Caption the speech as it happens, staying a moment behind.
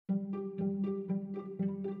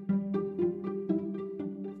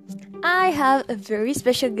I have a very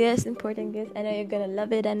special guest, important guest. I know you're gonna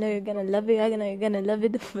love it. I know you're gonna love it. I know you're gonna love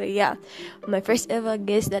it. But yeah, my first ever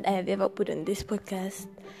guest that I have ever put on this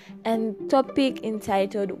podcast, and topic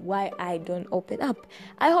entitled "Why I Don't Open Up."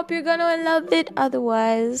 I hope you're gonna love it.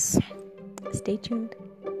 Otherwise, stay tuned.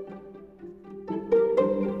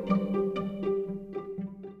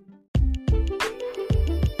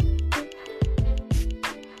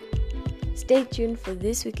 Stay tuned for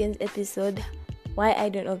this weekend's episode, Why I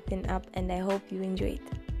Don't Open Up, and I hope you enjoy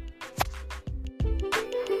it.